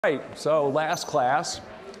Right, so last class,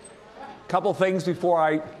 a couple things before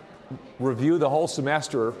I review the whole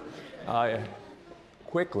semester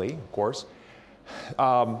quickly, of course.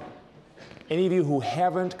 Any of you who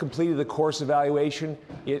haven't completed the course evaluation,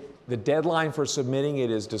 the deadline for submitting it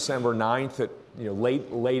is December 9th at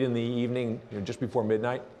late in the evening, just before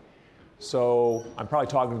midnight. So I'm probably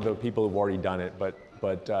talking to the people who've already done it,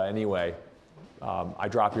 but anyway, I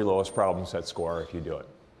drop your lowest problem set score if you do it.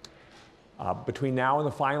 Between now and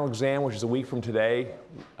the final exam, which is a week from today,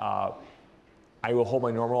 I will hold my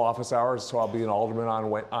normal office hours, so I'll be an alderman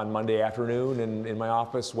on Monday afternoon and in my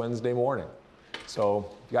office Wednesday morning. So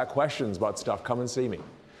if you got questions about stuff, come and see me.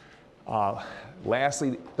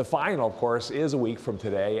 Lastly, the final, of course, is a week from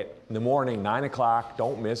today in the morning, 9 o'clock.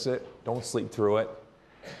 Don't miss it. Don't sleep through it.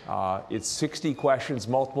 It's 60 questions,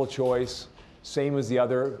 multiple choice, same as the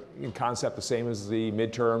other concept, the same as the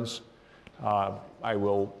midterms.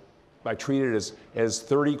 I treat it as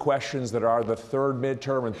 30 questions that are the third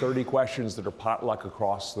midterm and 30 questions that are potluck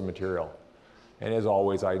across the material. And as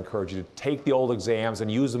always, I encourage you to take the old exams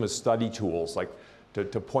and use them as study tools, like to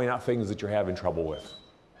point out things that you're having trouble with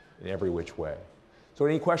in every which way. So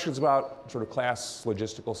any questions about sort of class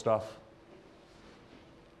logistical stuff?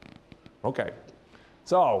 Okay,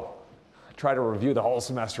 so I try to review the whole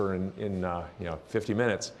semester in 50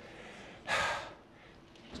 minutes.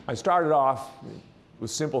 I started off with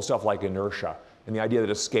simple stuff like inertia and the idea that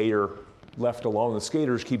a skater left alone, the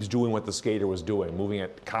skater just keeps doing what the skater was doing, moving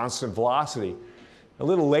at constant velocity. A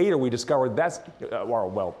little later we discovered that's,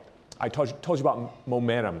 I told you about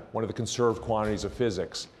momentum, one of the conserved quantities of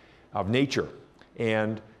physics, of nature.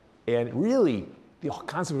 And really the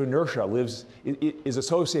concept of inertia is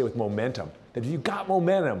associated with momentum. That if you've got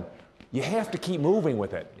momentum, you have to keep moving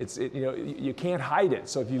with it. You can't hide it.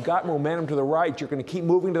 So if you've got momentum to the right, you're going to keep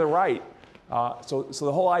moving to the right. So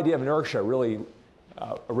the whole idea of inertia really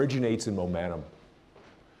originates in momentum.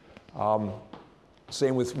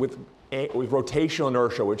 Same with rotational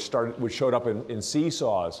inertia, which showed up in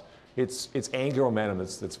seesaws. It's angular momentum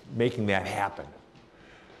that's making that happen.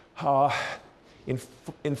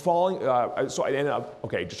 In falling, so I ended up,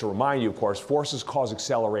 okay, just to remind you, of course, forces cause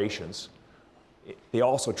accelerations. They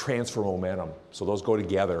also transfer momentum, so those go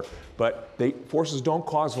together. But forces don't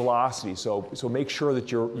cause velocity, so make sure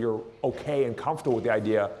that you're okay and comfortable with the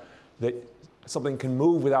idea that something can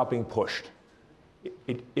move without being pushed.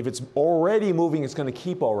 If it's already moving, it's going to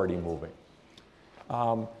keep already moving.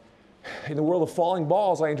 In the world of falling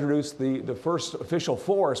balls, I introduced the first official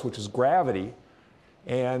force, which is gravity.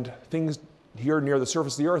 And things here near the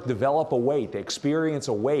surface of the Earth develop a weight. They experience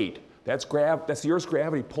a weight. That's the Earth's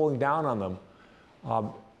gravity pulling down on them.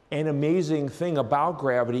 An amazing thing about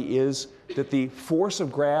gravity is that the force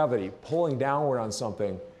of gravity pulling downward on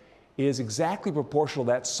something is exactly proportional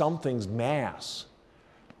to that something's mass.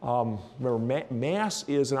 Remember, mass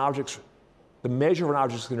is the measure of an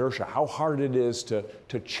object's inertia, how hard it is to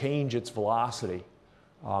change its velocity.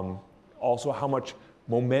 Also how much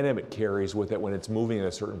momentum it carries with it when it's moving at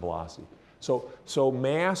a certain velocity. So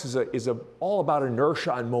mass is all about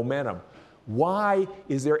inertia and momentum. Why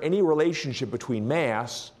is there any relationship between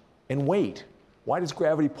mass and weight? Why does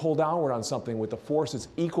gravity pull downward on something with a force that's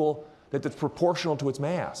equal, that's proportional to its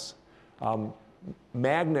mass?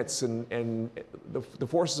 Magnets and the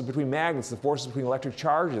forces between magnets, the forces between electric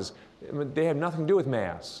charges, they have nothing to do with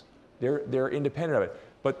mass. They're independent of it.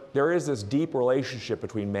 But there is this deep relationship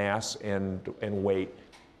between mass and weight.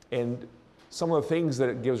 And some of the things that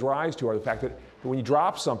it gives rise to are the fact that when you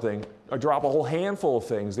drop something, or drop a whole handful of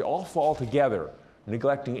things, they all fall together,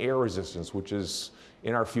 neglecting air resistance, which is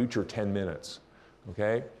in our future 10 minutes,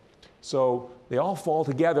 okay? So they all fall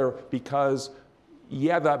together because,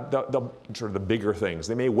 yeah, sort of the bigger things,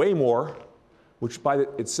 they may weigh more, which by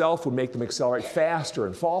itself would make them accelerate faster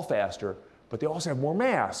and fall faster, but they also have more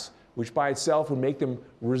mass, which by itself would make them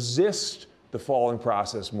resist the falling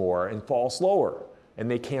process more and fall slower,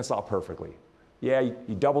 and they cancel out perfectly. Yeah,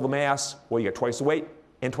 you double the mass, well, you get twice the weight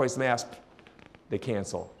and twice the mass. They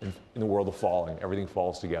cancel in the world of falling. Everything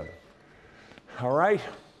falls together. All right.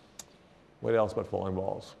 What else about falling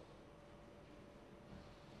balls?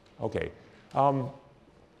 Okay. The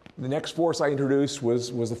next force I introduced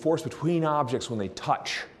was the force between objects when they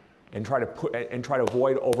touch and try to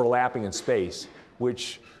avoid overlapping in space,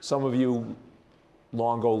 which some of you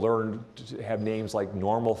long ago learned to have names like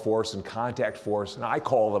normal force and contact force, and I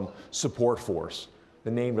call them support force.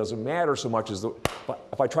 The name doesn't matter so much as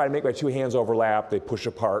if I try to make my two hands overlap, they push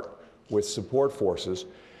apart with support forces.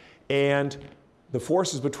 And the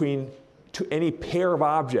forces between any pair of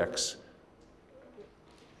objects,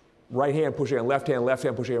 right hand pushing on left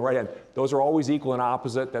hand pushing on right hand, those are always equal and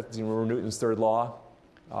opposite. That's Newton's third law.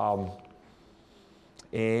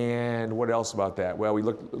 And what else about that? Well, we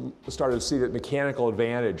started to see that mechanical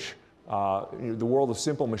advantage, the world of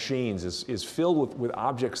simple machines is filled with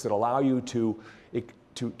objects that allow you to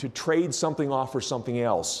trade something off for something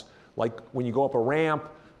else. Like when you go up a ramp,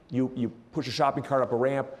 you push a shopping cart up a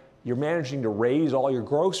ramp, you're managing to raise all your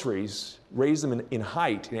groceries, raise them in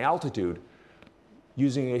height, in altitude,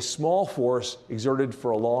 using a small force exerted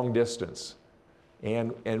for a long distance.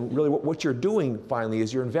 And really what you're doing finally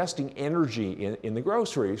is you're investing energy in the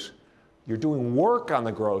groceries. You're doing work on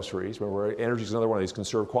the groceries. Remember, energy is another one of these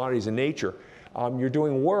conserved quantities in nature. You're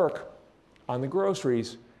doing work on the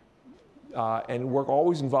groceries, and work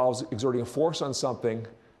always involves exerting a force on something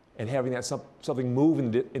and having that something move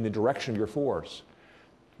in the direction of your force.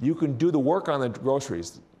 You can do the work on the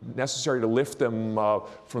groceries necessary to lift them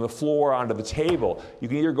from the floor onto the table. You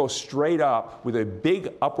can either go straight up with a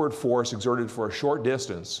big upward force exerted for a short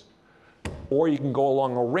distance, or you can go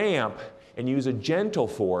along a ramp and use a gentle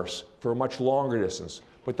force for a much longer distance.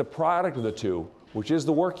 But the product of the two, which is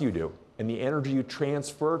the work you do and the energy you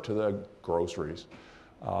transfer to the groceries,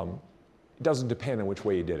 it doesn't depend on which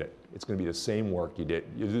way you did it. It's going to be the same work you did.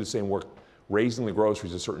 You do the same work raising the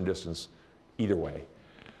groceries a certain distance either way.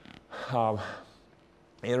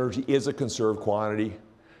 Energy is a conserved quantity.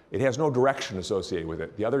 It has no direction associated with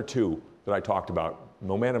it. The other two that I talked about,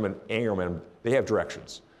 momentum and angular momentum, they have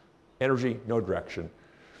directions. Energy, no direction.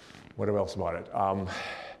 What else about it?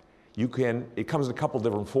 It comes in a couple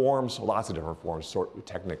different forms, lots of different forms,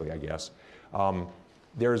 technically, I guess.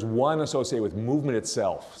 There's one associated with movement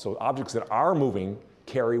itself. So objects that are moving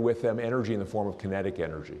carry with them energy in the form of kinetic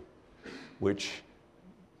energy, which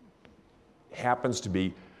happens to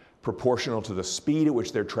be proportional to the speed at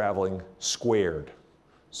which they're traveling squared.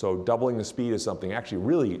 So doubling the speed of something actually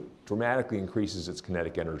really dramatically increases its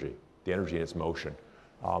kinetic energy, the energy in its motion.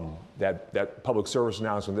 That public service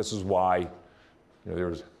announcement, this is why,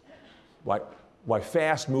 why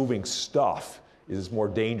fast-moving stuff is more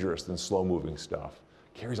dangerous than slow-moving stuff.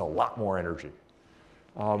 It carries a lot more energy.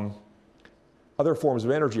 Other forms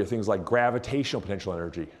of energy are things like gravitational potential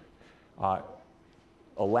energy,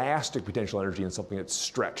 elastic potential energy in something that's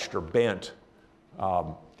stretched or bent,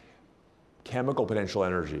 chemical potential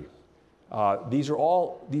energy.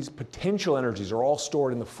 These potential energies are all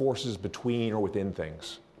stored in the forces between or within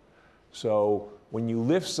things. So when you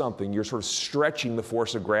lift something, you're sort of stretching the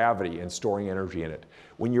force of gravity and storing energy in it.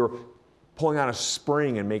 When you're pulling on a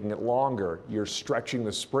spring and making it longer, you're stretching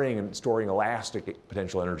the spring and storing elastic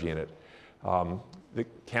potential energy in it. The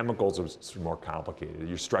chemicals are more complicated.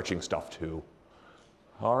 You're stretching stuff too.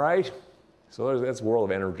 All right, so that's the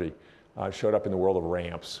world of energy. Showed up in the world of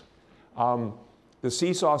ramps. The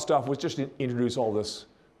seesaw stuff was just to introduce all these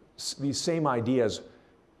same ideas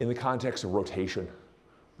in the context of rotation.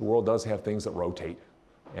 The world does have things that rotate,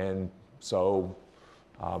 and so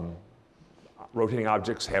rotating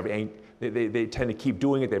objects they tend to keep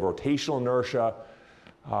doing it. They have rotational inertia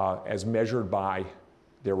as measured by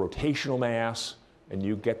their rotational mass, and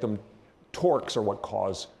you get them. Torques are what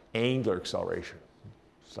cause angular acceleration,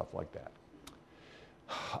 stuff like that.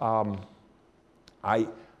 I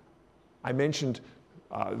mentioned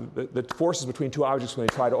the forces between two objects when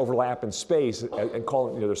they try to overlap in space and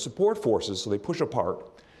call them, they're support forces, so they push apart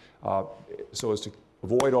so as to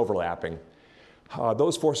avoid overlapping.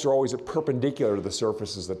 Those forces are always perpendicular to the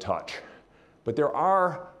surfaces that touch. But there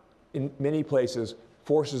are, in many places,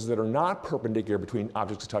 forces that are not perpendicular between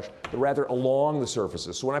objects that touch, but rather along the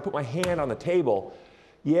surfaces. So when I put my hand on the table,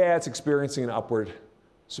 yeah, it's experiencing an upward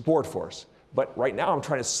support force. But right now I'm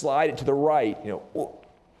trying to slide it to the right,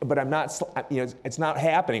 but I'm not, it's not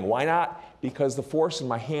happening. Why not? Because the force in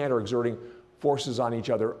my hand are exerting forces on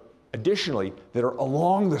each other additionally that are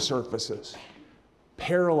along the surfaces,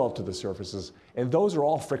 parallel to the surfaces, and those are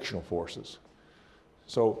all frictional forces.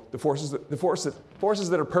 So the forces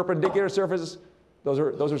that are perpendicular to surfaces, those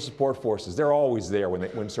are support forces. They're always there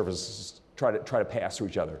when surfaces try to pass through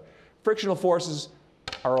each other. Frictional forces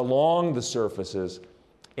are along the surfaces,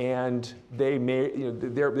 and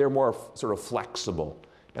they're more sort of flexible.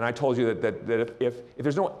 And I told you that if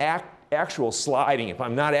there's no actual sliding, if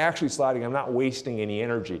I'm not actually sliding, I'm not wasting any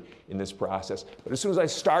energy in this process. But as soon as I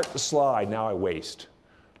start to slide, now I waste.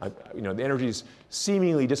 The energy is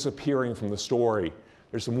seemingly disappearing from the story.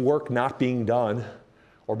 There's some work not being done,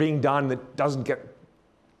 or being done that doesn't get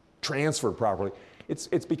transferred properly.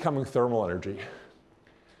 It's becoming thermal energy.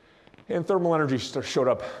 And thermal energy showed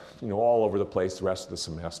up all over the place the rest of the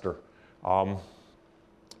semester.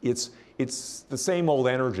 It's the same old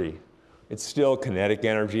energy. It's still kinetic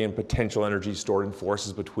energy and potential energy stored in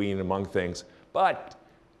forces between and among things, but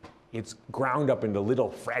it's ground up into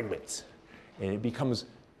little fragments, and it becomes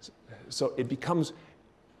so it becomes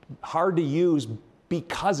hard to use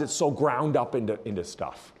because it's so ground up into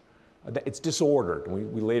stuff. It's disordered.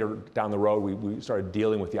 And we later down the road, we started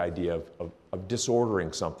dealing with the idea of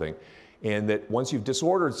disordering something. And that once you've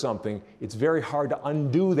disordered something, it's very hard to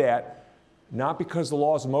undo that, not because the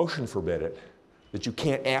laws of motion forbid it, that you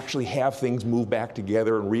can't actually have things move back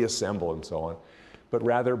together and reassemble and so on, but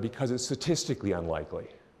rather because it's statistically unlikely.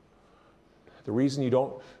 The reason you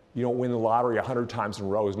don't win the lottery 100 times in a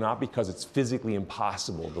row is not because it's physically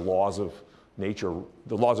impossible. The laws of nature,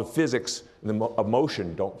 the laws of physics and of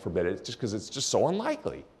motion don't forbid it. It's just because it's just so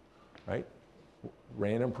unlikely, right?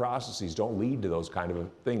 Random processes don't lead to those kind of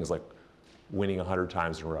things like winning 100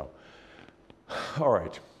 times in a row. All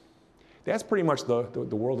right. That's pretty much the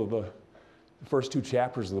world of the first 2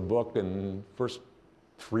 chapters of the book and first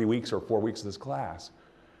 3 weeks or 4 weeks of this class.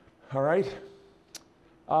 All right.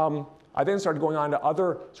 I then started going on to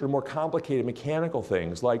other sort of more complicated mechanical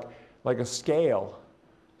things like a scale.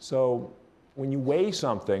 So when you weigh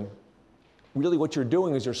something, really what you're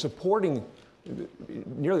doing is you're supporting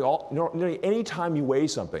nearly any time you weigh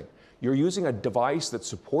something, you're using a device that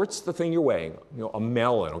supports the thing you're weighing, a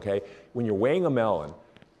melon, okay? When you're weighing a melon,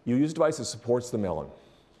 you use a device that supports the melon.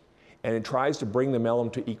 And it tries to bring the melon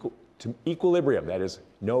to equilibrium, that is,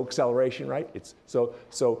 no acceleration, right? So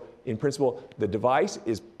in principle, the device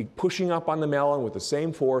is pushing up on the melon with the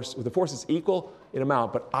same force, with a force that's equal in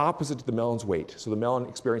amount, but opposite to the melon's weight. So the melon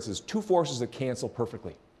experiences 2 forces that cancel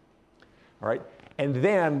perfectly, all right? And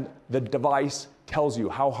then the device tells you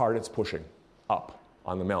how hard it's pushing up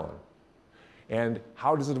on the melon. And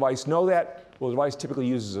how does the device know that? Well, the device typically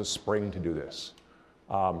uses a spring to do this.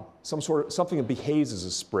 Something that behaves as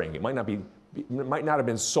a spring. It might not have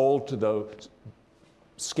been sold to the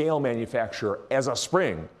scale manufacturer as a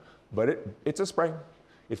spring, but it's a spring.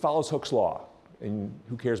 It follows Hooke's law, and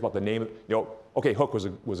who cares about the name? Okay, Hooke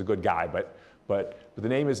was a good guy, but the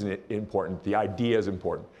name isn't important. The idea is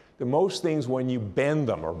important. The most things, when you bend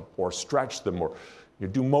them or stretch them or you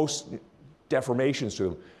do most deformations to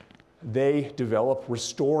them, they develop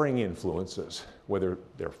restoring influences, whether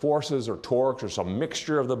they're forces or torques or some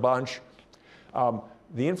mixture of the bunch.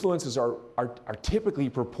 The influences are typically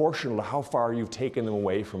proportional to how far you've taken them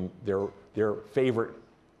away from their favorite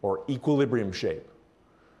or equilibrium shape.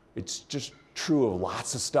 It's just true of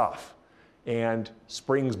lots of stuff. And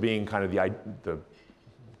springs being kind of the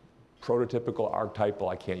prototypical, archetypal,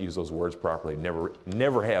 I can't use those words properly,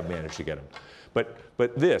 never have managed to get them.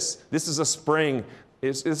 But this is a spring.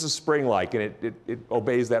 It's a spring-like, and it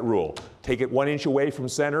obeys that rule. Take it 1 inch away from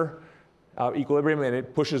center equilibrium, and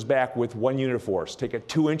it pushes back with 1 unit of force. Take it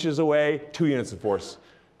 2 inches away, 2 units of force.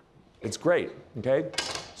 It's great, okay?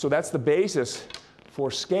 So that's the basis for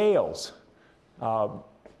scales.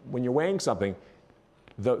 When you're weighing something,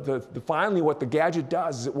 finally what the gadget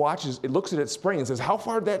does is it looks at its spring and says, how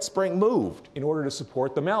far did that spring moved in order to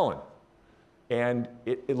support the melon? And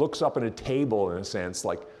it looks up in a table, in a sense,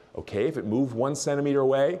 like, okay, if it moved 1 centimeter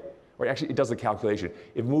away, or actually it does the calculation.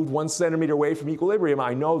 If it moved 1 centimeter away from equilibrium,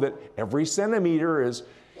 I know that every centimeter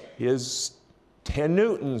is 10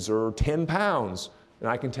 newtons or 10 pounds, and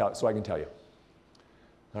I can tell you.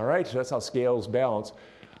 All right, so that's how scales balance.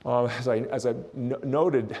 As I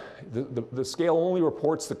noted, the scale only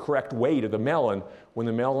reports the correct weight of the melon when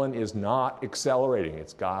the melon is not accelerating.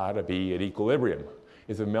 It's got to be at equilibrium.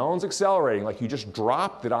 If the melon's accelerating, like you just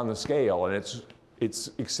dropped it on the scale and it's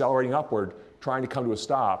accelerating upward, trying to come to a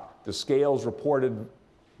stop, the scale's reported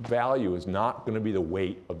value is not going to be the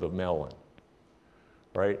weight of the melon,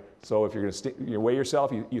 right? So if you're going to weigh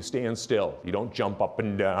yourself, you stand still. You don't jump up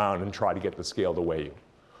and down and try to get the scale to weigh you,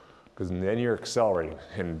 because then you're accelerating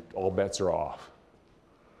and all bets are off.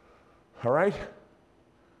 All right?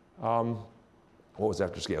 What was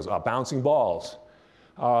after scales? Bouncing balls.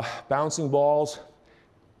 Bouncing balls,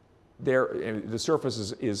 the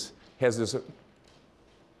surface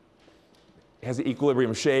has the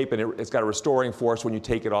equilibrium shape, and it's got a restoring force when you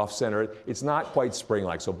take it off center. It's not quite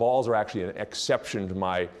spring-like, so balls are actually an exception to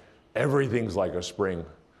my everything's like a spring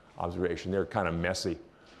observation. They're kind of messy.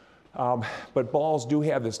 But balls do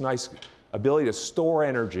have this nice ability to store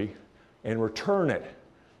energy and return it,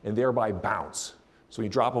 and thereby bounce. So you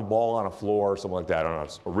drop a ball on a floor or something like that on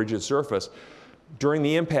a rigid surface. During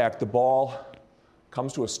the impact, the ball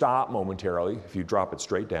comes to a stop momentarily if you drop it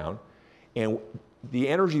straight down, and the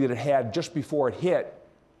energy that it had just before it hit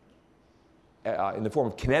in the form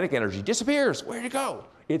of kinetic energy disappears. Where'd it go?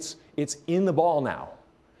 It's in the ball now.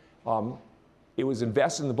 It was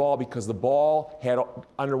invested in the ball because the ball had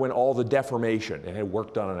underwent all the deformation. It had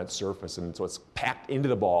work done on its surface, and so it's packed into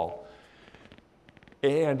the ball.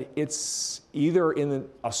 And it's either in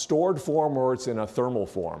a stored form or it's in a thermal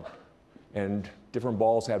form. and different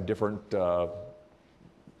balls have different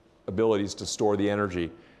abilities to store the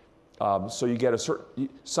energy. So you get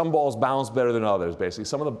some balls bounce better than others, basically.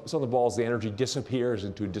 Some of the balls, the energy disappears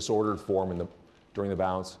into disordered form during the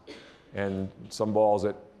bounce, and some balls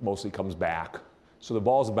it mostly comes back. So the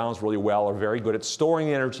balls that bounce really well are very good at storing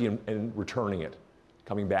the energy and returning it,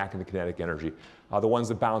 coming back into kinetic energy. The ones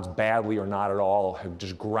that bounce badly or not at all have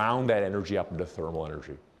just ground that energy up into thermal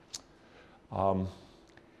energy.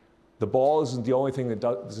 The ball isn't the only thing that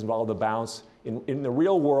is involved in the bounce. In the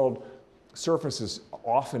real world, surfaces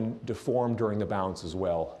often deform during the bounce as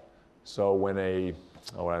well. So when I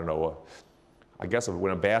guess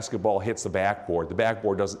when a basketball hits the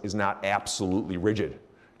backboard is not absolutely rigid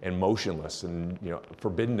and motionless and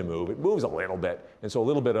forbidden to move. It moves a little bit, and so a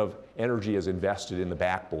little bit of energy is invested in the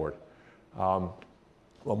backboard.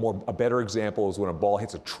 A better example is when a ball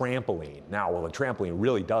hits a trampoline. Now, the trampoline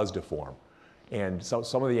really does deform, and so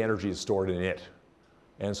some of the energy is stored in it.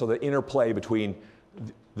 And so the interplay between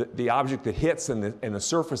the object that hits and the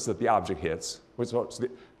surface that the object hits, so the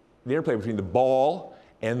interplay between the ball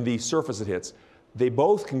and the surface it hits, they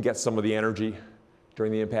both can get some of the energy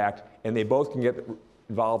during the impact, and they both can get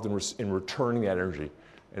involved in returning that energy.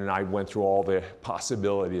 And I went through all the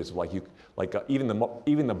possibilities of even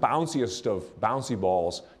the bounciest of bouncy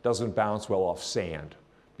balls doesn't bounce well off sand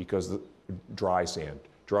because dry sand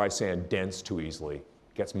dents too easily,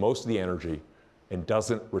 gets most of the energy and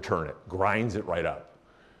doesn't return it, grinds it right up.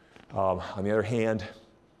 On the other hand,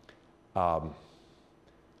 one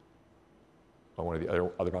of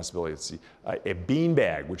the other possibilities, a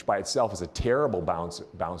beanbag, which by itself is a terrible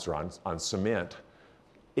bouncer on cement,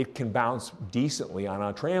 it can bounce decently on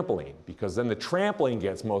a trampoline because then the trampoline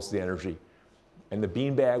gets most of the energy, and the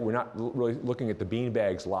beanbag, we're not really looking at the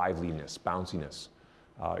beanbag's liveliness, bounciness.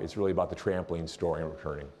 It's really about the trampoline storing and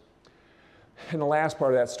returning. And the last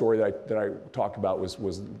part of that story that I talked about was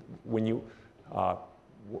when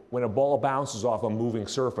a ball bounces off a moving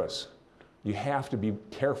surface, you have to be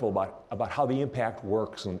careful about how the impact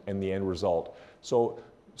works and the end result.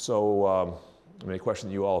 A question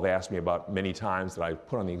that you all have asked me about many times that I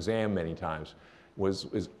put on the exam many times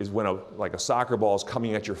is when a soccer ball is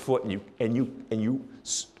coming at your foot and you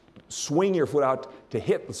swing your foot out to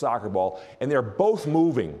hit the soccer ball, and they're both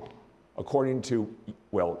moving according to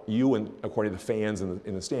you and according to the fans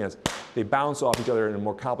in the stands. They bounce off each other in a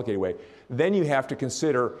more complicated way. Then you have to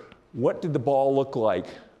consider, what did the ball look like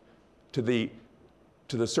to the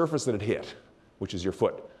surface that it hit, which is your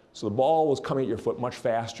foot. So the ball was coming at your foot much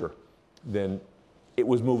faster than it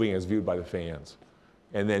was moving as viewed by the fans.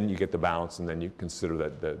 And then you get the bounce, and then you consider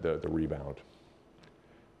the rebound.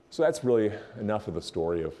 So that's really enough of the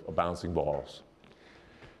story of bouncing balls.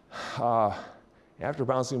 After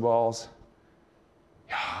bouncing balls,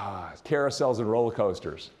 carousels and roller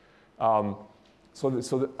coasters. I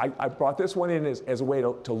brought this one in as a way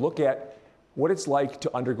to look at what it's like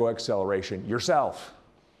to undergo acceleration yourself.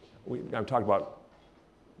 I'm talking about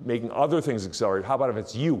making other things accelerate. How about if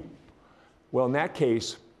it's you? Well, in that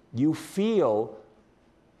case, you feel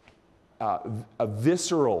you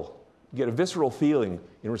get a visceral feeling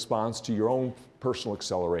in response to your own personal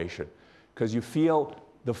acceleration, because you feel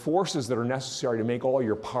the forces that are necessary to make all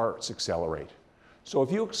your parts accelerate. So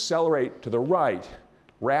if you accelerate to the right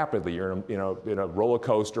rapidly, you're in a roller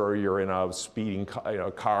coaster, or you're in a speeding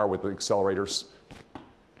car with the accelerator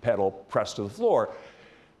pedal pressed to the floor.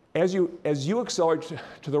 As you accelerate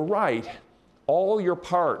to the right, all your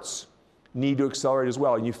parts need to accelerate as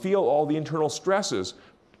well, and you feel all the internal stresses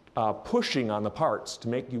pushing on the parts to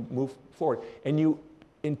make you move forward. And you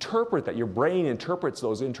interpret that, your brain interprets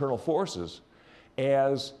those internal forces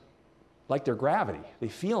as like they're gravity. They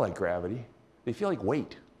feel like gravity. They feel like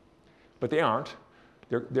weight, but they aren't.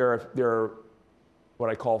 They're what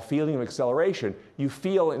I call feeling of acceleration. You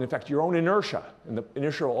feel, in fact, your own inertia, and the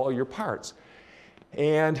inertia of all your parts.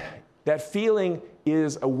 And that feeling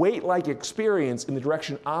is a weight-like experience in the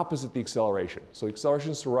direction opposite the acceleration. So the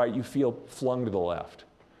acceleration is to the right, you feel flung to the left.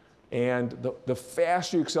 And the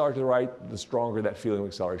faster you accelerate to the right, the stronger that feeling of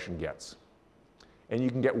acceleration gets. And you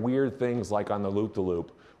can get weird things like on the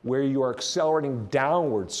loop-the-loop, where you are accelerating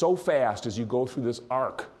downward so fast as you go through this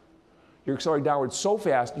arc. You're accelerating downward so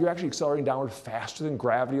fast, you're actually accelerating downward faster than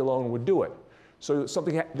gravity alone would do it. So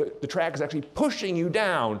the track is actually pushing you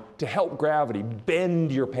down to help gravity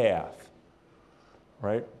bend your path,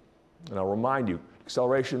 right? And I'll remind you,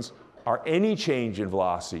 accelerations are any change in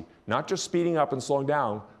velocity, not just speeding up and slowing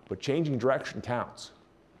down, but changing direction counts.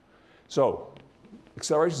 So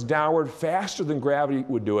accelerations downward faster than gravity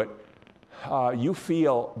would do it, you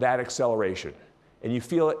feel that acceleration. And you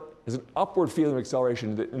feel it as an upward feeling of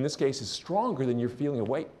acceleration that in this case is stronger than your feeling of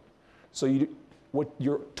weight. So what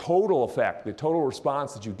your total effect, the total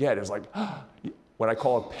response that you get is like what I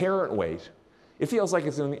call a parent weight. It feels like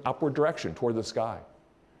it's in the upward direction toward the sky.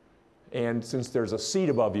 And since there's a seat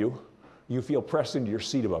above you, you feel pressed into your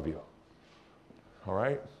seat above you. All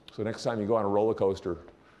right? So next time you go on a roller coaster,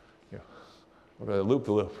 or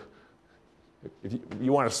loop-the-loop, if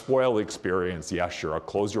you want to spoil the experience, yeah, sure,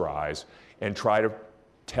 close your eyes and try to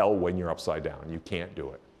tell when you're upside down. You can't do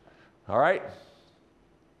it. All right?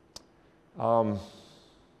 On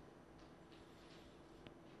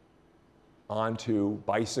to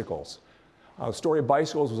bicycles. The story of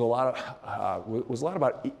bicycles was a lot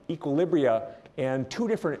about equilibria and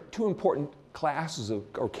two important classes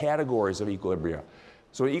or categories of equilibria.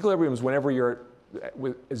 So equilibrium is whenever you're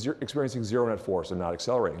experiencing zero net force and not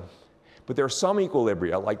accelerating. But there are some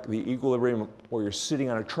equilibria, like the equilibrium where you're sitting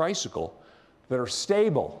on a tricycle, that are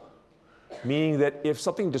stable, meaning that if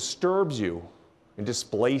something disturbs you and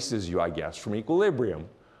displaces you, I guess, from equilibrium,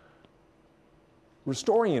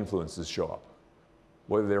 restoring influences show up.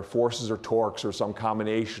 Whether they're forces or torques or some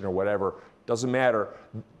combination or whatever, doesn't matter.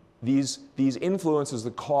 These influences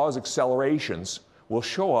that cause accelerations will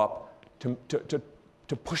show up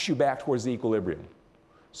to push you back towards the equilibrium.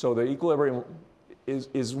 So the equilibrium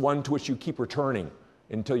is one to which you keep returning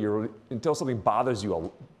until something bothers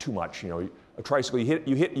you too much. A tricycle,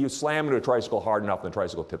 you slam into a tricycle hard enough and the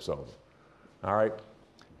tricycle tips over. All right?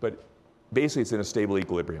 But basically it's in a stable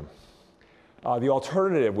equilibrium. The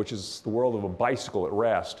alternative, which is the world of a bicycle at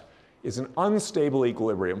rest, is an unstable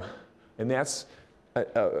equilibrium. And that's,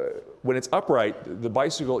 when it's upright, the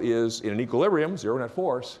bicycle is in an equilibrium, zero net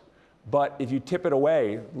force, but if you tip it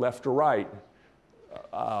away, left or right,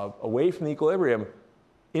 away from the equilibrium,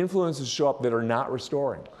 influences show up that are not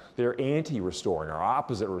restoring. They're anti-restoring or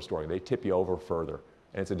opposite restoring. They tip you over further,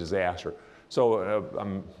 and it's a disaster. So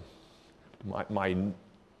my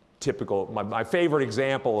favorite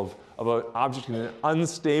example of an object in an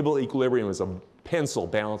unstable equilibrium is a pencil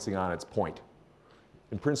balancing on its point.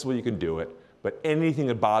 In principle, you can do it, but anything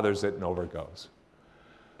that bothers it, and over it goes.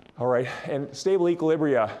 All right, and stable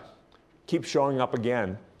equilibria keep showing up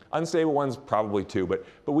again. Unstable ones probably too, but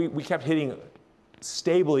we kept hitting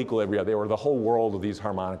stable equilibria. They were the whole world of these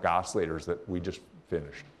harmonic oscillators that we just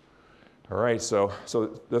finished. All right, so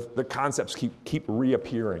the concepts keep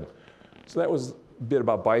reappearing. So that was a bit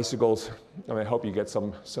about bicycles, and I hope you get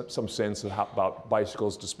some sense of about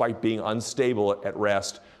bicycles. Despite being unstable at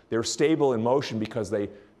rest, they're stable in motion because they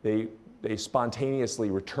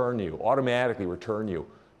spontaneously return you, automatically return you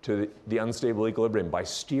to the unstable equilibrium by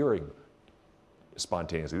steering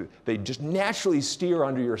spontaneously. They just naturally steer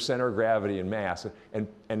under your center of gravity and mass and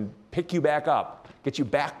pick you back up, get you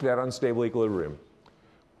back to that unstable equilibrium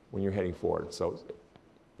when you're heading forward. So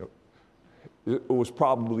it was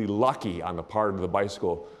probably lucky on the part of the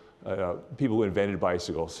bicycle, people who invented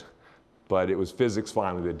bicycles, but it was physics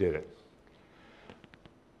finally that did it.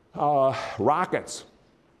 Rockets.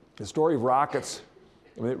 The story of rockets,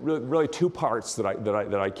 I mean, really two parts that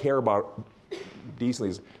I care about decently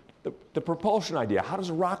is the propulsion idea. How does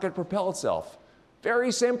a rocket propel itself?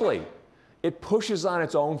 Very simply, it pushes on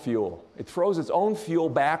its own fuel. It throws its own fuel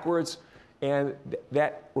backwards, and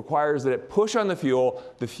that requires that it push on the fuel.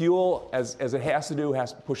 The fuel, as it has to do,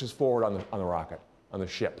 pushes forward on the rocket, on the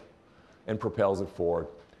ship, and propels it forward.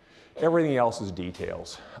 Everything else is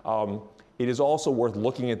details. It is also worth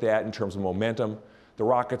looking at that in terms of momentum. The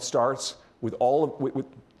rocket starts with for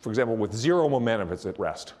example, with zero momentum if it's at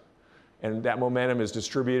rest. And that momentum is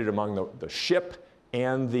distributed among the ship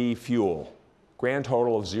and the fuel. Grand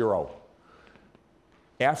total of 0.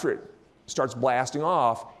 After it starts blasting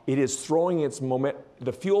off, it is throwing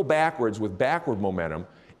the fuel backwards with backward momentum,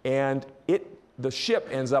 and the ship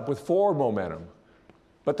ends up with forward momentum.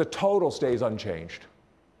 But the total stays unchanged.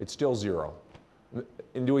 It's still 0.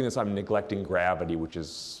 In doing this, I'm neglecting gravity, which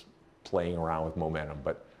is playing around with momentum.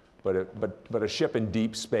 But a ship in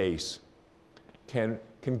deep space can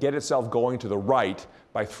get itself going to the right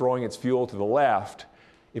by throwing its fuel to the left.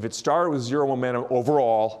 If it started with 0 momentum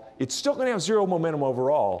overall, it's still going to have 0 momentum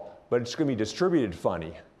overall, but it's going to be distributed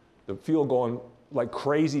funny. The fuel going like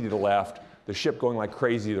crazy to the left, the ship going like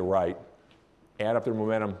crazy to the right. Add up their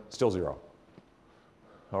momentum, still 0.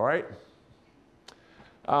 All right?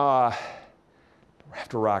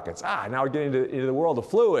 After rockets. Now we're getting into the world of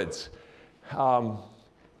fluids.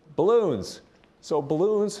 Balloons. So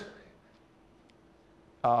balloons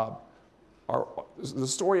are the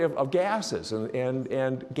story of gases,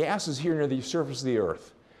 and gases here near the surface of the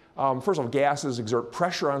Earth. First of all, gases exert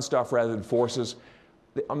pressure on stuff rather than forces.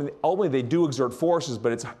 Ultimately they do exert forces,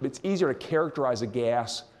 but it's easier to characterize a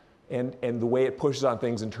gas and the way it pushes on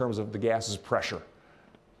things in terms of the gas's pressure.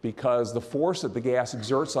 because the force that the gas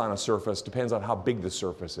exerts on a surface depends on how big the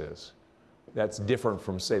surface is. That's different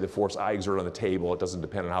from, say, the force I exert on the table. It doesn't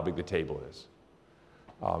depend on how big the table is.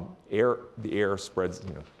 The air spreads,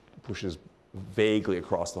 pushes vaguely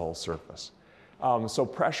across the whole surface. So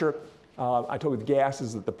pressure, I told you with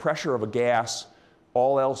gases that the pressure of a gas,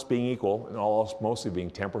 all else being equal, and all else mostly being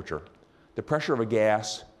temperature, the pressure of a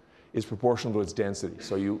gas is proportional to its density.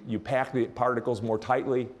 So you pack the particles more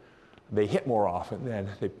tightly, they hit more often, and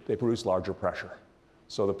they produce larger pressure.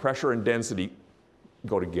 So the pressure and density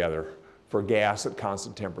go together for a gas at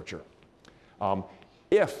constant temperature.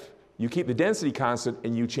 If you keep the density constant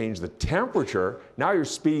and you change the temperature, now you're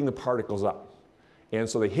speeding the particles up. And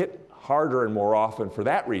so they hit harder and more often for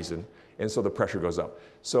that reason, and so the pressure goes up.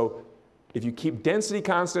 So if you keep density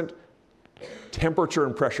constant, temperature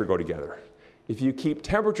and pressure go together. If you keep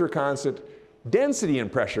temperature constant, density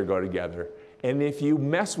and pressure go together. And if you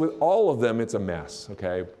mess with all of them, it's a mess,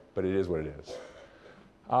 okay? But it is what it is.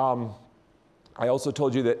 I also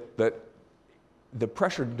told you that the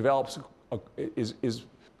pressure develops, it's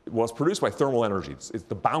produced by thermal energy. It's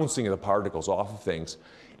the bouncing of the particles off of things.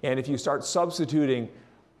 And if you start substituting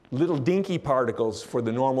little dinky particles for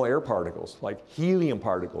the normal air particles, like helium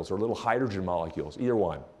particles or little hydrogen molecules, either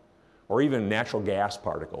one, or even natural gas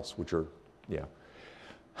particles, which are,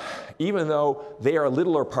 even though they are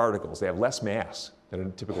littler particles, they have less mass than a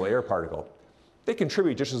typical air particle, they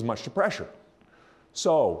contribute just as much to pressure.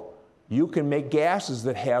 So you can make gases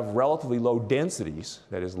that have relatively low densities,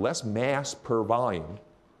 that is less mass per volume,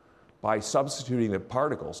 by substituting the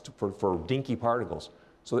particles for dinky particles.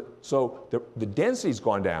 So the density's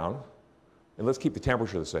gone down, and let's keep the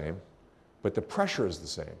temperature the same, but the pressure is the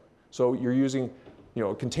same. So you're using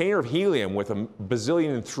a container of helium with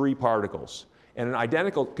 1,000,000,003 particles, and an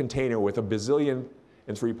identical container with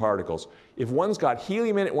 1,000,000,003 particles. If one's got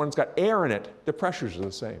helium in it, one's got air in it, the pressures are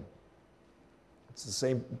the same. It's the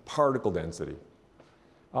same particle density.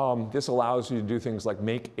 This allows you to do things like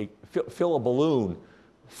fill a balloon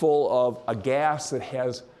full of a gas that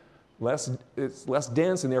has it's less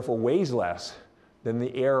dense and therefore weighs less than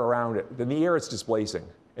the air around it, than the air it's displacing.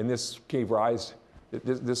 And this gave rise,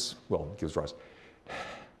 gives rise.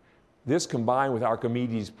 This combined with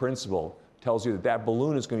Archimedes' principle tells you that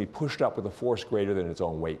balloon is going to be pushed up with a force greater than its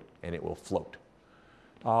own weight, and it will float.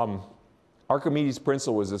 Archimedes'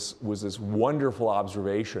 principle was this wonderful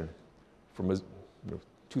observation from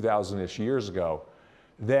 2,000-ish years ago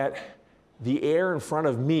that the air in front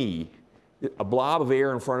of me, a blob of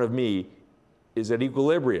air in front of me, is at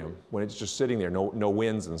equilibrium when it's just sitting there, no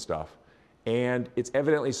winds and stuff. And it's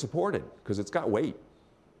evidently supported because it's got weight.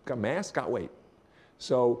 It's got mass, got weight.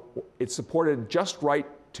 So it's supported just right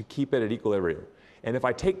to keep it at equilibrium. And if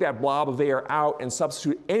I take that blob of air out and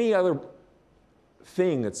substitute any other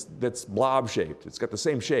thing that's blob-shaped, it's got the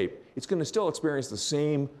same shape, it's going to still experience the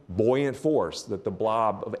same buoyant force that the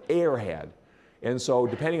blob of air had. And so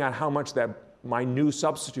depending on how much my new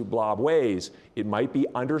substitute blob weighs, it might be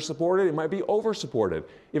under-supported, it might be over-supported.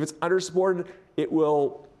 If it's under-supported, it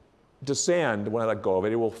will descend when I let go of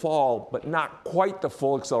it. It will fall, but not quite the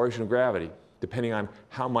full acceleration of gravity, depending on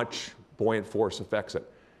how much buoyant force affects it.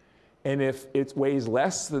 And if it weighs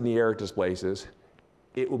less than the air it displaces,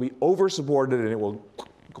 it will be over-supported and it will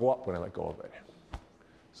go up when I let go of it.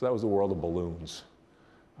 So that was the world of balloons.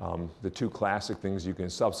 The two classic things you can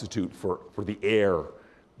substitute for the air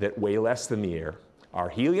that weigh less than the air are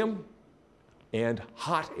helium and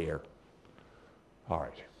hot air. All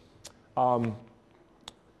right.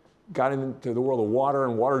 Got into the world of water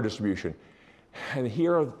and water distribution. And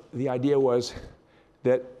here the idea was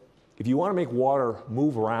that if you want to make water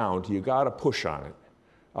move around, you got to push on it.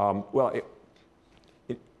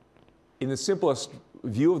 In the simplest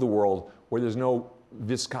view of the world, where there's no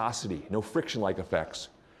viscosity, no friction-like effects,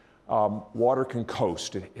 water can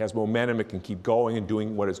coast. It has momentum. It can keep going and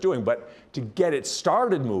doing what it's doing. But to get it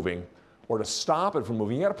started moving or to stop it from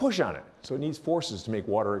moving, you got to push on it. So it needs forces to make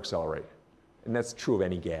water accelerate. And that's true of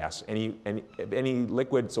any gas, any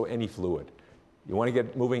liquid, so any fluid. You want to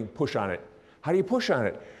get moving, push on it. How do you push on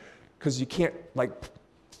it? Because you can't, like,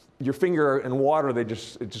 your finger in water, it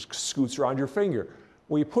just scoots around your finger.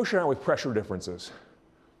 Well, you push on it with pressure differences.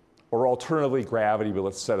 Or alternatively, gravity, but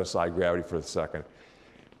let's set aside gravity for a second.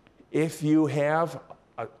 If you have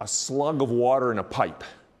a slug of water in a pipe,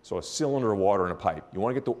 so a cylinder of water in a pipe, you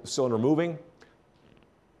want to get the cylinder moving,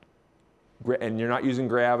 and you're not using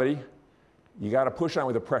gravity, you got to push on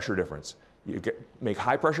with a pressure difference. You make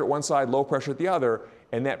high pressure at one side, low pressure at the other,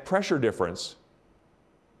 and that pressure difference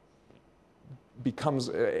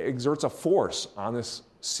exerts a force on this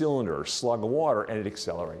cylinder or slug of water, and it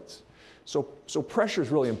accelerates. So pressure is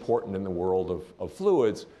really important in the world of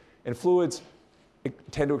fluids, and fluids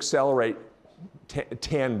tend to accelerate,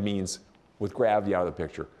 tend means with gravity out of the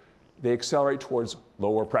picture. They accelerate towards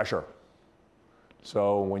lower pressure.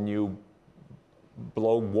 So when you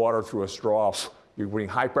blow water through a straw, you're putting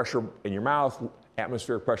high pressure in your mouth,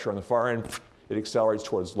 atmospheric pressure on the far end, it accelerates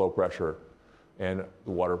towards low pressure, and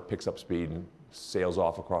the water picks up speed and sails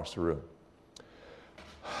off across the room.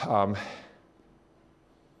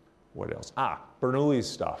 What else? Bernoulli's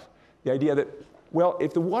stuff. The idea that, well,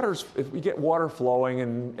 if we get water flowing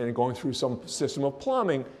and going through some system of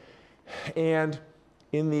plumbing, and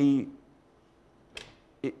if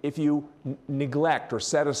you neglect or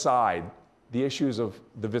set aside the issues of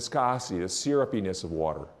the viscosity, the syrupiness of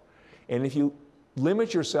water, and if you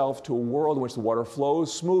limit yourself to a world in which the water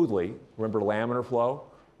flows smoothly, remember laminar flow,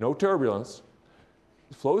 no turbulence,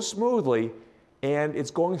 it flows smoothly, and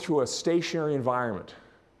it's going through a stationary environment.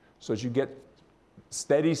 So as you get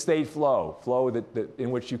steady state flow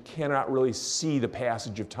in which you cannot really see the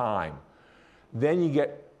passage of time, then you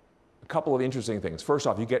get a couple of interesting things. First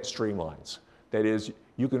off, you get streamlines. That is,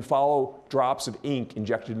 you can follow drops of ink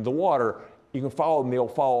injected into the water. You can follow them, they'll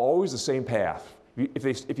follow always the same path.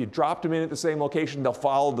 If you dropped them in at the same location, they'll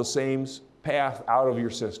follow the same path out of your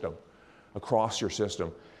system, across your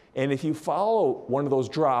system. And if you follow one of those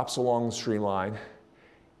drops along the streamline,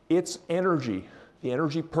 its energy, the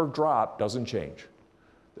energy per drop doesn't change.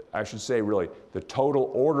 I should say, really, the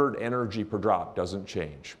total ordered energy per drop doesn't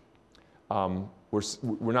change.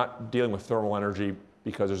 We're not dealing with thermal energy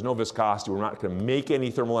because there's no viscosity. We're not going to make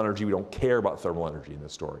any thermal energy. We don't care about thermal energy in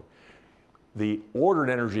this story. The ordered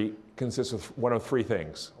energy consists of one of three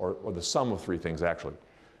things, or the sum of three things, actually.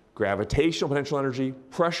 Gravitational potential energy,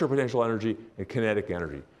 pressure potential energy, and kinetic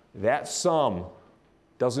energy. That sum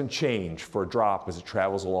doesn't change for a drop as it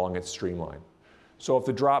travels along its streamline. So if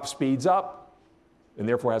the drop speeds up, and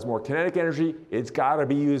therefore has more kinetic energy, it's got to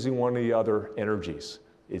be using one of the other energies.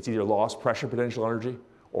 It's either lost pressure potential energy,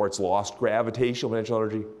 or it's lost gravitational potential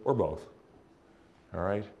energy, or both. All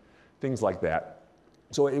right? Things like that.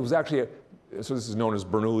 So it was actually, so this is known as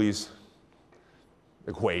Bernoulli's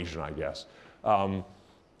equation, I guess. And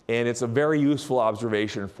it's a very useful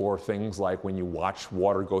observation for things like when you watch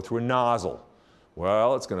water go through a nozzle.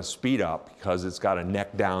 Well, it's going to speed up because it's got a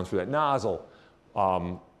neck down through that nozzle.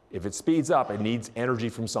 If it speeds up, it needs energy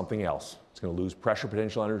from something else. It's going to lose pressure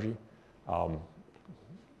potential energy.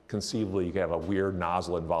 Conceivably, you could have a weird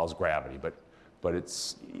nozzle that involves gravity, but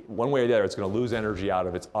it's one way or the other, it's going to lose energy out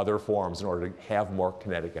of its other forms in order to have more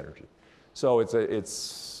kinetic energy. So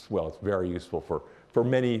it's very useful for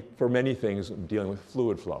many things dealing with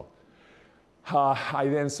fluid flow. I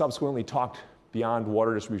then subsequently talked beyond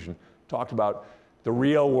water distribution, talked about the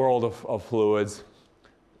real world of fluids.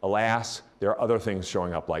 Alas, there are other things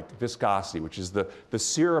showing up like viscosity, which is the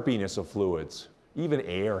syrupiness of fluids. Even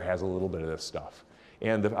air has a little bit of this stuff.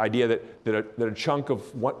 And the idea that a chunk of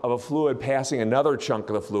a fluid passing another chunk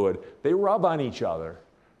of the fluid, they rub on each other,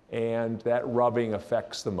 and that rubbing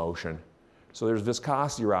affects the motion. So there's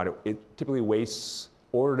viscosity around it. It typically wastes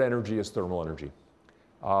ordered energy as thermal energy.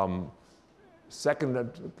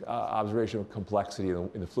 Second observation of complexity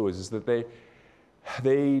in the fluids is that they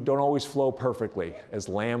don't always flow perfectly as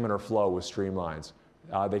laminar flow with streamlines.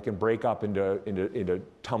 They can break up into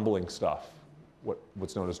tumbling stuff,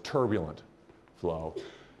 what's known as turbulent flow.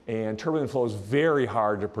 And turbulent flow is very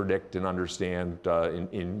hard to predict and understand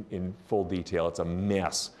in full detail. It's a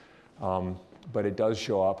mess, but it does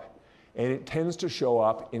show up. And it tends to show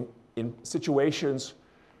up in situations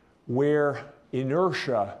where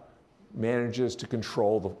inertia manages to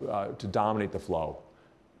control, to dominate the flow.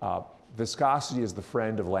 Viscosity is the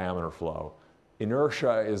friend of laminar flow.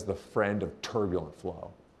 Inertia is the friend of turbulent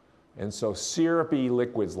flow. And so syrupy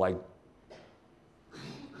liquids like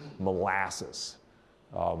molasses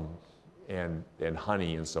and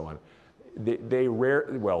honey and so on, they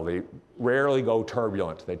rarely go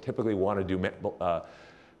turbulent. They typically want to do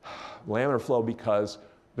laminar flow because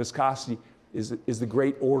viscosity is the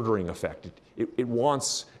great ordering effect. It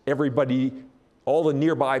wants everybody, all the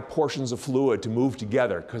nearby portions of fluid to move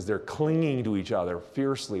together because they're clinging to each other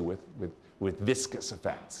fiercely with viscous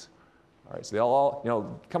effects. All right, so they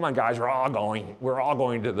all, come on guys, we're all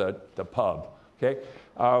going to the pub, okay?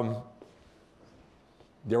 Don't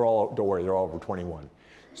worry, they're all over 21.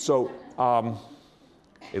 So,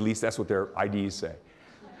 at least that's what their IDs say.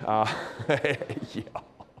 Yeah.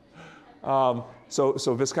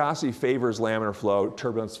 So viscosity favors laminar flow,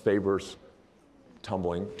 turbulence favors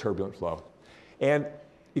turbulent flow. And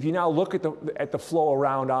if you now look at the flow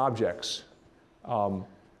around objects,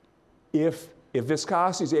 if If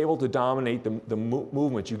viscosity is able to dominate the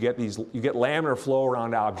movement, you get laminar flow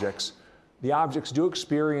around objects. The objects do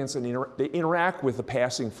experience, they interact with the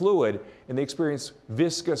passing fluid, and they experience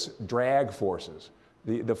viscous drag forces.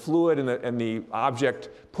 The fluid and the object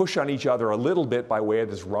push on each other a little bit by way of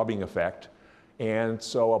this rubbing effect. And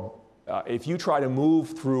so if you try to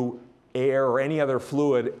move through air or any other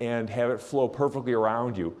fluid and have it flow perfectly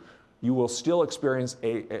around you, you will still experience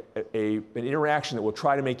an interaction that will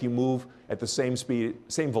try to make you move at the same speed,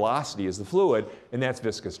 same velocity as the fluid, and that's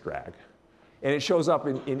viscous drag. And it shows up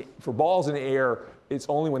for balls in air, it's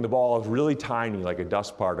only when the ball is really tiny, like a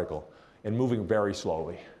dust particle, and moving very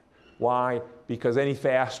slowly. Why? Because any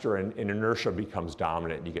faster and inertia becomes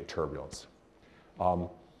dominant and you get turbulence.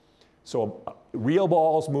 Real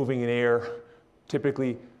balls moving in air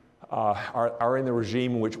typically are in the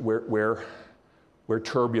regime where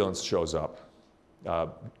turbulence shows up.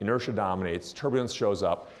 Inertia dominates, turbulence shows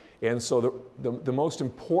up. And so the most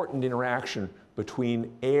important interaction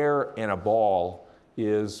between air and a ball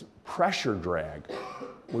is pressure drag,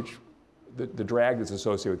 which the drag that's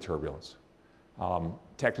associated with turbulence.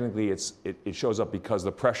 Technically, it shows up because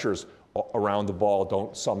the pressures around the ball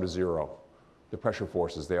don't sum to zero. The pressure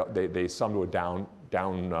forces, they sum to a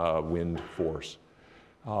downwind force.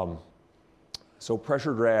 So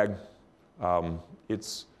pressure drag,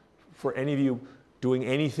 it's for any of you doing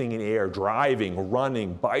anything in air, driving,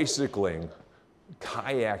 running, bicycling,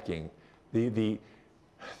 kayaking, the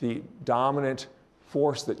dominant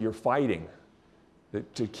force that you're fighting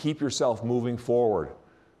to keep yourself moving forward.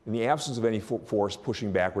 In the absence of any force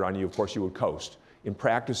pushing backward on you, of course, you would coast. In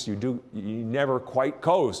practice, you never quite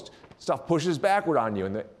coast. Stuff pushes backward on you,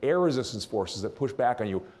 and the air resistance forces that push back on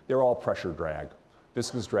you, they're all pressure drag.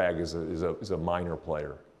 Viscous drag is a minor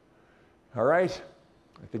player. All right?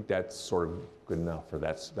 I think that's sort of good enough for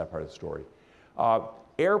that part of the story.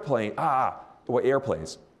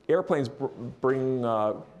 Airplanes. Airplanes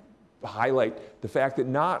highlight the fact that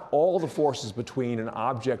not all the forces between an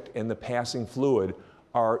object and the passing fluid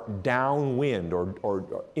are downwind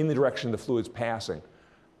or in the direction the fluid's passing.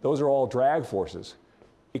 Those are all drag forces.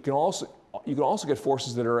 You can also get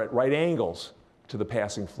forces that are at right angles to the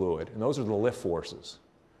passing fluid, and those are the lift forces.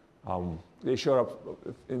 They showed up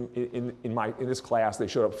in this class. They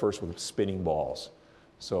showed up first with spinning balls.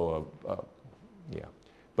 So yeah,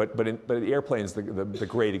 but the airplane's the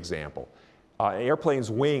great example.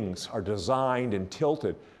 Airplanes' wings are designed and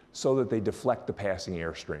tilted so that they deflect the passing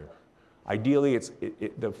airstream. Ideally,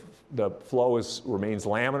 the flow remains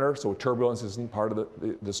laminar, so turbulence isn't part of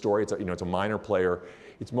the story. It's a minor player.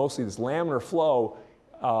 It's mostly this laminar flow,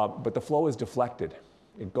 but the flow is deflected.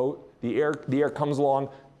 The air comes along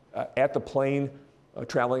at the plane,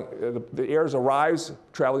 traveling. The air arrives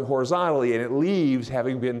traveling horizontally, and it leaves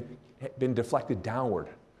having been deflected downward.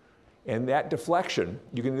 And that deflection,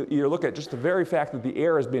 you can either look at just the very fact that the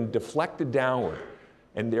air has been deflected downward,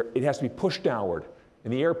 and it has to be pushed downward,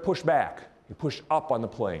 and the air pushed back and pushed up on the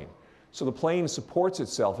plane. So the plane supports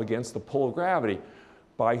itself against the pull of gravity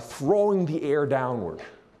by throwing the air downward,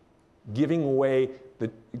 giving away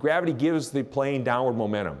gravity gives the plane downward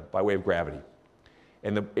momentum by way of gravity.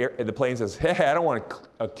 And the plane says, hey, I don't want to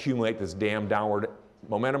accumulate this damn downward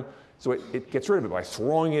momentum, so it gets rid of it by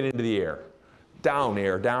throwing it into the air. Down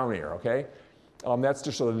air, okay? That's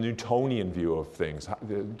just sort of the Newtonian view of things,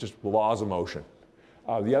 just laws of motion.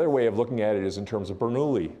 The other way of looking at it is in terms of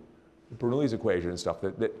Bernoulli's equation and stuff,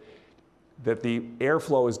 that the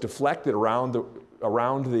airflow is deflected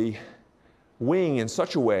around the wing in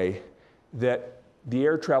such a way that the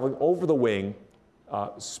air traveling over the wing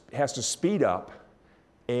has to speed up,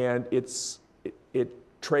 and it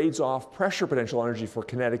trades off pressure potential energy for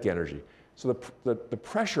kinetic energy. So the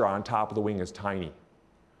pressure on top of the wing is tiny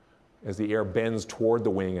as the air bends toward the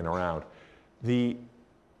wing and around. The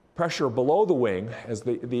pressure below the wing, as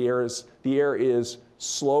the air is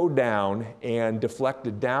slowed down and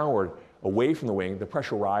deflected downward away from the wing, the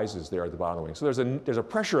pressure rises there at the bottom of the wing. So there's a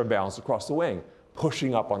pressure imbalance across the wing,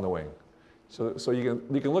 pushing up on the wing. So you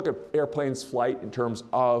can look at airplanes' flight in terms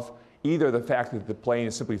of either the fact that the plane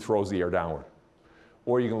simply throws the air downward,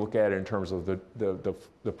 or you can look at it in terms of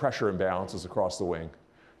the pressure imbalances across the wing.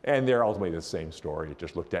 And they're ultimately the same story,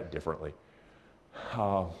 just looked at differently.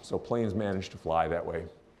 So planes manage to fly that way.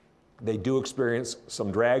 They do experience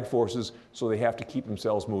some drag forces, so they have to keep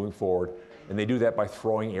themselves moving forward. And they do that by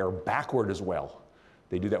throwing air backward as well.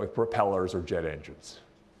 They do that with propellers or jet engines.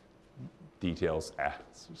 Details,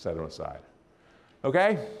 set them aside.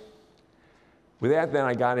 Okay? With that, then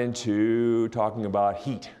I got into talking about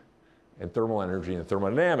heat and thermal energy and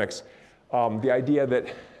thermodynamics. The idea that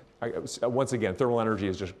Once again, thermal energy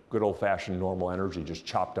is just good old-fashioned normal energy, just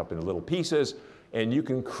chopped up into little pieces. And you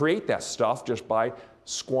can create that stuff just by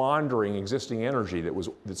squandering existing energy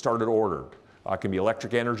that started ordered. It can be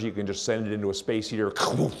electric energy. You can just send it into a space heater,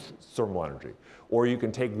 thermal energy. Or you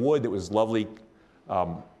can take wood that was lovely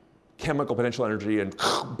chemical potential energy and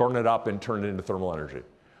burn it up and turn it into thermal energy.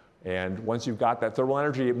 And once you've got that thermal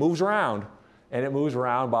energy, it moves around. And it moves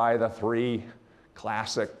around by the three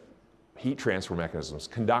classic heat transfer mechanisms.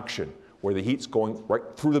 Conduction, where the heat's going right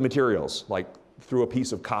through the materials, like through a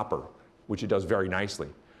piece of copper, which it does very nicely.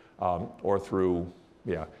 Or through,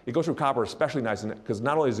 it goes through copper especially nice, because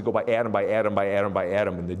not only does it go by atom by atom by atom by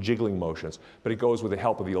atom in the jiggling motions, but it goes with the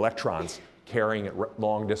help of the electrons carrying it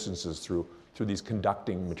long distances through these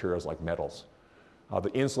conducting materials like metals.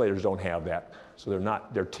 The insulators don't have that, so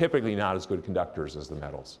they're typically not as good conductors as the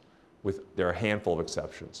metals. There are a handful of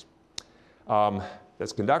exceptions.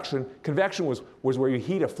 That's conduction. Convection was where you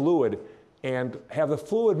heat a fluid and have the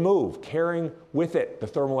fluid move, carrying with it the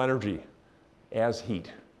thermal energy as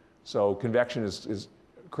heat. So convection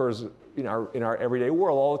occurs in our everyday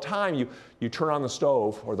world all the time. You turn on the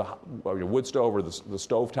stove, or your wood stove, or the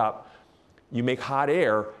stove top. You make hot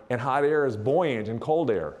air, and hot air is buoyant in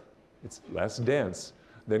cold air. It's less dense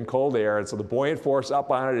than cold air, and so the buoyant force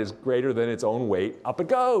up on it is greater than its own weight. Up it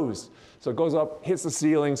goes. So it goes up, hits the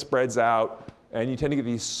ceiling, spreads out, and you tend to get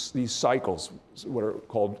these cycles, what are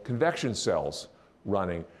called convection cells,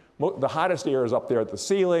 running. The hottest air is up there at the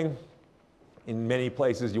ceiling. In many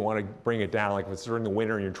places, you want to bring it down, like if it's during the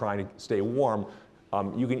winter and you're trying to stay warm,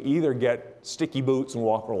 you can either get sticky boots and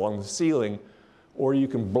walk along the ceiling, or you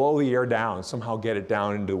can blow the air down, somehow get it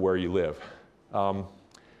down into where you live.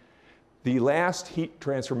 The last heat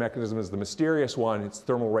transfer mechanism is the mysterious one. It's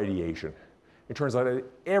thermal radiation. It turns out that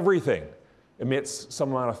everything emits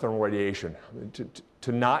some amount of thermal radiation.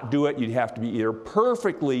 To not do it, you'd have to be either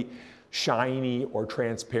perfectly shiny or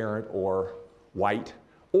transparent or white,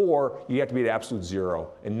 or you have to be at absolute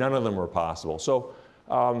zero, and none of them are possible. So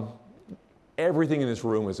everything in this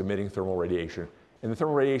room is emitting thermal radiation, and the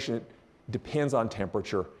thermal radiation depends on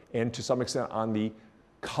temperature and to some extent on the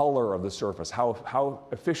color of the surface, how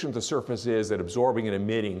efficient the surface is at absorbing and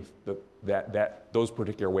emitting those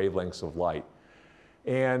particular wavelengths of light.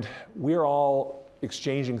 And we're all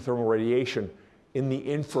exchanging thermal radiation in the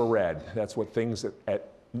infrared. That's what things at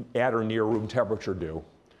or near room temperature do.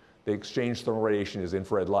 They exchange thermal radiation as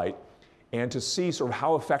infrared light. And to see sort of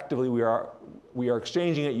how effectively we are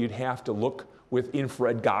exchanging it, you'd have to look with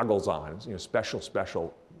infrared goggles on,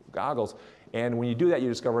 special goggles. And when you do that, you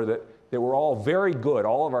discover that we're all very good,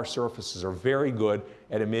 all of our surfaces are very good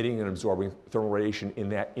at emitting and absorbing thermal radiation in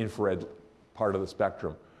that infrared part of the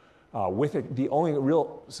spectrum. The only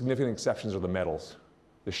real significant exceptions are the metals,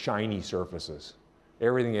 the shiny surfaces.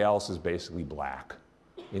 Everything else is basically black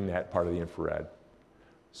in that part of the infrared.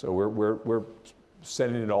 So we're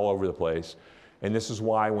sending it all over the place. And this is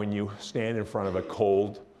why when you stand in front of a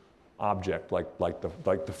cold object like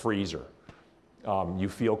the freezer, you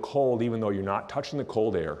feel cold even though you're not touching the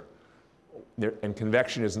cold air. And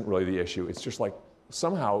convection isn't really the issue. It's just like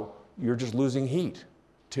somehow you're just losing heat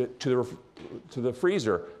to the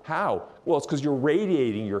freezer. How? Well, it's because you're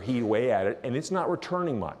radiating your heat away at it, and it's not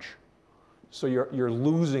returning much. So you're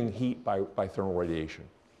losing heat by thermal radiation.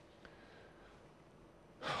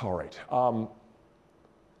 All right.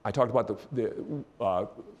 I talked about the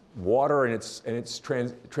water and its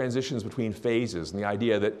transitions between phases, and the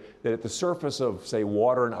idea that at the surface of, say,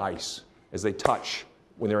 water and ice, as they touch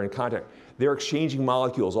when they're in contact, they're exchanging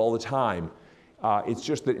molecules all the time. It's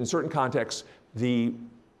just that in certain contexts, the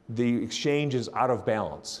exchange is out of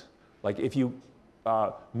balance. Like if you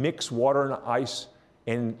mix water and ice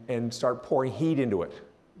and start pouring heat into it,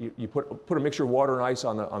 you put a mixture of water and ice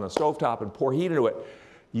on the stovetop and pour heat into it,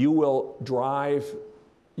 you will drive,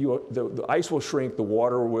 the ice will shrink, the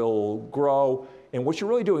water will grow, and what you're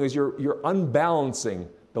really doing is you're unbalancing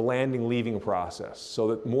the landing-leaving process so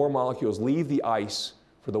that more molecules leave the ice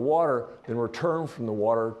for the water than return from the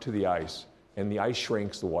water to the ice. And the ice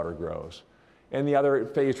shrinks, the water grows. And the other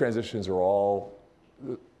phase transitions are all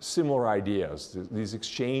similar ideas. These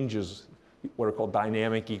exchanges, what are called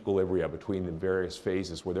dynamic equilibria between the various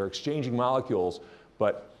phases, where they're exchanging molecules,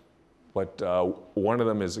 but one of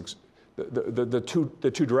them is,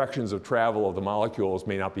 the two directions of travel of the molecules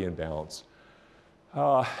may not be in balance.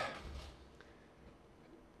 Going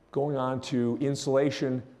on to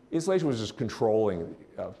insulation. Insulation was just controlling,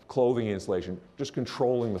 clothing insulation, just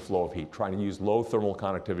controlling the flow of heat, trying to use low thermal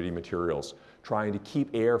conductivity materials, trying to keep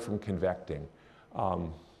air from convecting,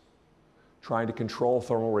 trying to control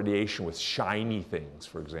thermal radiation with shiny things,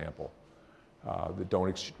 for example. that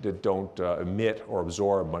don't emit or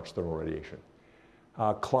absorb much thermal radiation.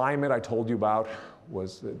 Climate I told you about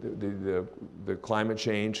was the climate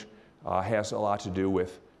change has a lot to do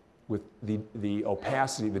with the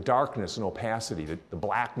opacity, the darkness and opacity, the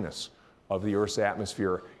blackness of the Earth's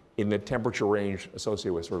atmosphere in the temperature range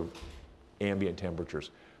associated with sort of ambient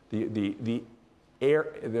temperatures. The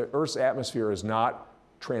Earth's atmosphere is not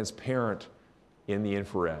transparent in the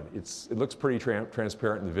infrared. It looks pretty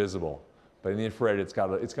transparent and visible, but in the infrared it's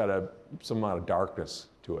got some amount of darkness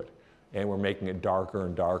to it, and we're making it darker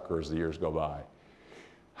and darker as the years go by.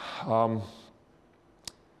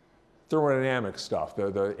 Thermodynamic stuff.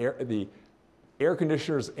 The air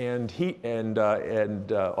conditioners and heat and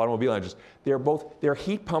automobile engines, they're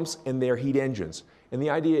heat pumps and they're heat engines. And the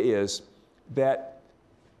idea is that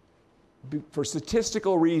for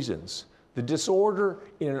statistical reasons, the disorder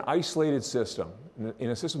in an isolated system, in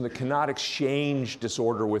a system that cannot exchange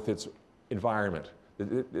disorder with its environment,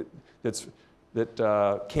 that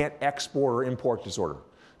can't export or import disorder.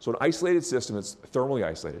 So an isolated system, it's thermally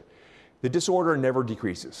isolated. The disorder never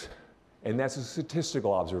decreases. And that's a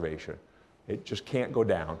statistical observation. It just can't go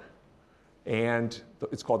down. And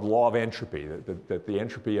it's called the law of entropy, that the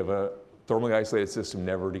entropy of a thermally isolated system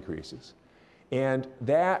never decreases. And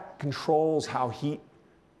that controls how heat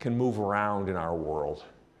can move around in our world.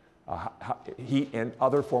 Heat and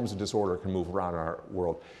other forms of disorder can move around in our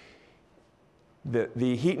world.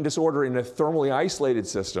 The heat and disorder in a thermally isolated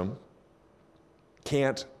system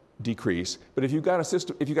can't decrease, but if you've got a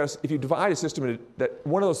system, if you divide a system that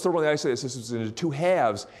one of those thermally isolated systems into two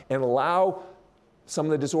halves and allow some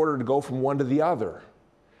of the disorder to go from one to the other,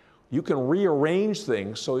 you can rearrange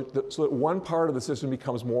things so that one part of the system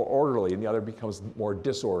becomes more orderly and the other becomes more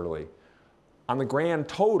disorderly. On the grand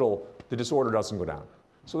total, the disorder doesn't go down.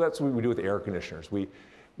 So that's what we do with air conditioners. We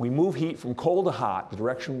move heat from cold to hot, the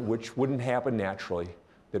direction which wouldn't happen naturally,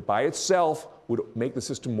 that by itself would make the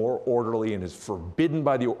system more orderly and is forbidden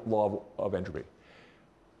by the law of entropy.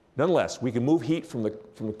 Nonetheless, we can move heat from the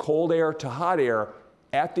cold air to hot air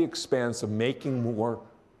at the expense of making more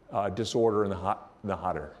disorder in the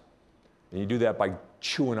hot air. And you do that by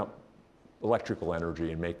chewing up electrical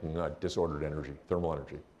energy and making disordered energy, thermal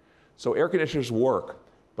energy. So air conditioners work,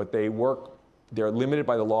 but they're limited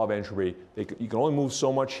by the law of entropy. You can only move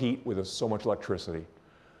so much heat with so much electricity.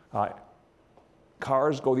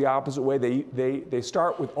 Cars go the opposite way. They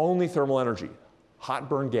start with only thermal energy, hot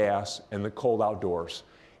burn gas and the cold outdoors.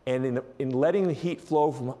 And in letting the heat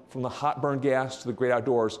flow from the hot burn gas to the great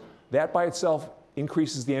outdoors, that by itself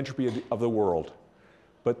increases the entropy of the world.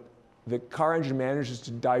 But the car engine manages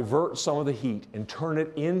to divert some of the heat and turn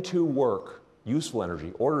it into work, useful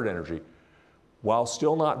energy, ordered energy, while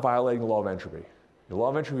still not violating the law of entropy. The law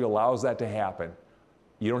of entropy allows that to happen.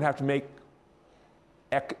 You don't have to make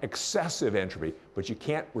excessive entropy, but you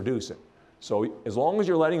can't reduce it. So as long as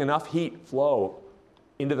you're letting enough heat flow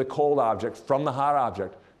into the cold object from the hot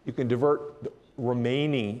object, you can divert the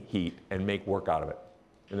remaining heat and make work out of it.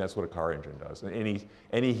 And that's what a car engine does. And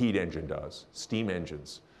any heat engine does. Steam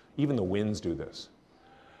engines. Even the winds do this.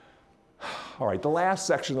 All right, the last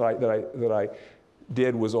section that I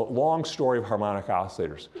did was a long story of harmonic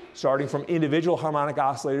oscillators, starting from individual harmonic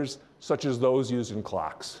oscillators, such as those used in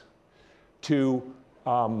clocks, to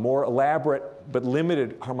more elaborate but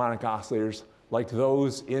limited harmonic oscillators like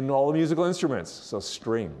those in all the musical instruments. So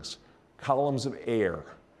strings, columns of air,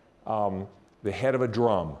 the head of a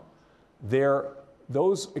drum.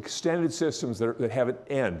 Those extended systems that have an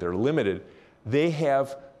end, they're limited, they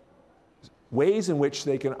have ways in which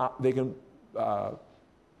they can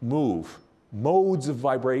move, modes of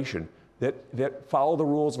vibration that follow the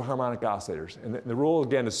rules of harmonic oscillators. And the rule,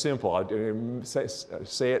 again, is simple. I'll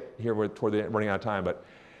say it here toward the end, running out of time, but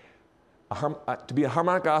to be a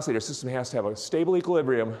harmonic oscillator system has to have a stable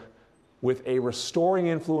equilibrium with a restoring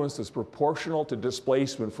influence that's proportional to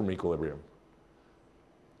displacement from equilibrium.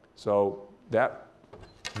 So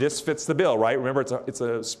this fits the bill, right? Remember, it's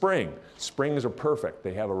a spring. Springs are perfect.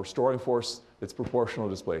 They have a restoring force that's proportional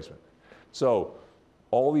to displacement. So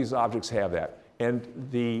all these objects have that. And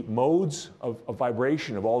the modes of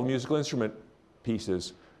vibration of all the musical instrument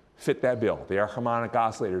pieces fit that bill. They are harmonic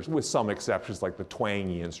oscillators, with some exceptions like the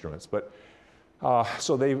twangy instruments. But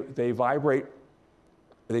so they vibrate.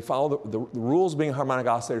 They follow the rules of being harmonic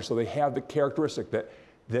oscillators, so they have the characteristic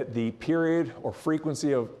that the period or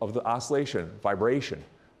frequency of the oscillation, vibration,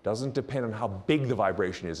 doesn't depend on how big the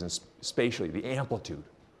vibration is spatially, the amplitude.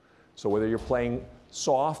 So whether you're playing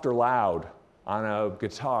soft or loud on a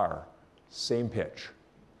guitar, same pitch.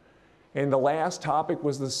 And the last topic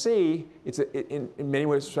was the C. In many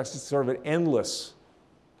ways, it's sort of an endless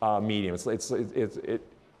medium.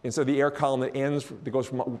 instead of the air column that ends, that goes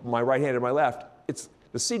from my right hand to my left,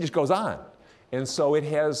 the C just goes on. And so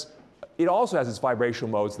it also has its vibrational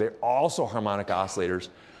modes. They're also harmonic oscillators.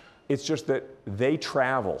 It's just that they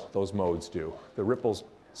travel, those modes do. The ripples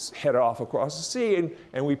head off across the sea,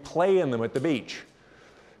 and we play in them at the beach.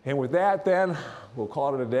 And with that, then, we'll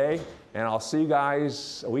call it a day, and I'll see you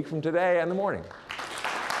guys a week from today in the morning.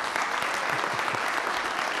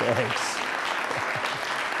 Thanks.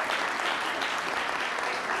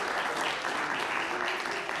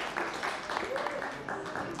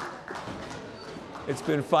 It's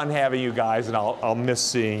been fun having you guys, and I'll miss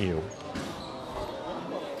seeing you.